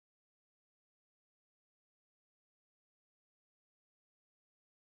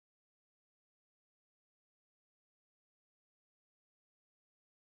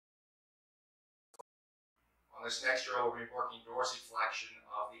On this next drill, we're going to be working dorsiflexion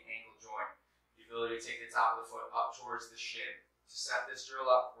of the ankle joint, the ability to take the top of the foot up towards the shin. To set this drill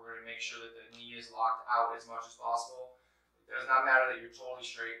up, we're going to make sure that the knee is locked out as much as possible. It does not matter that you're totally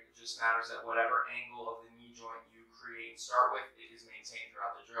straight, it just matters that whatever angle of the knee joint you create and start with, it is maintained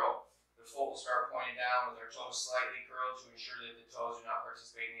throughout the drill. The foot will start pointing down with our toes slightly curled to ensure that the toes do not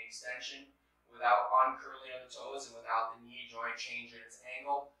participate in the extension. Without uncurling of the toes and without the knee joint changing its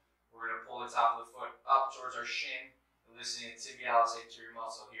angle, we're going to pull the top of the foot up towards our shin and listen to the tibialis anterior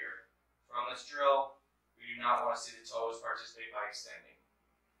muscle here. From this drill, we do not want to see the toes participate by extending.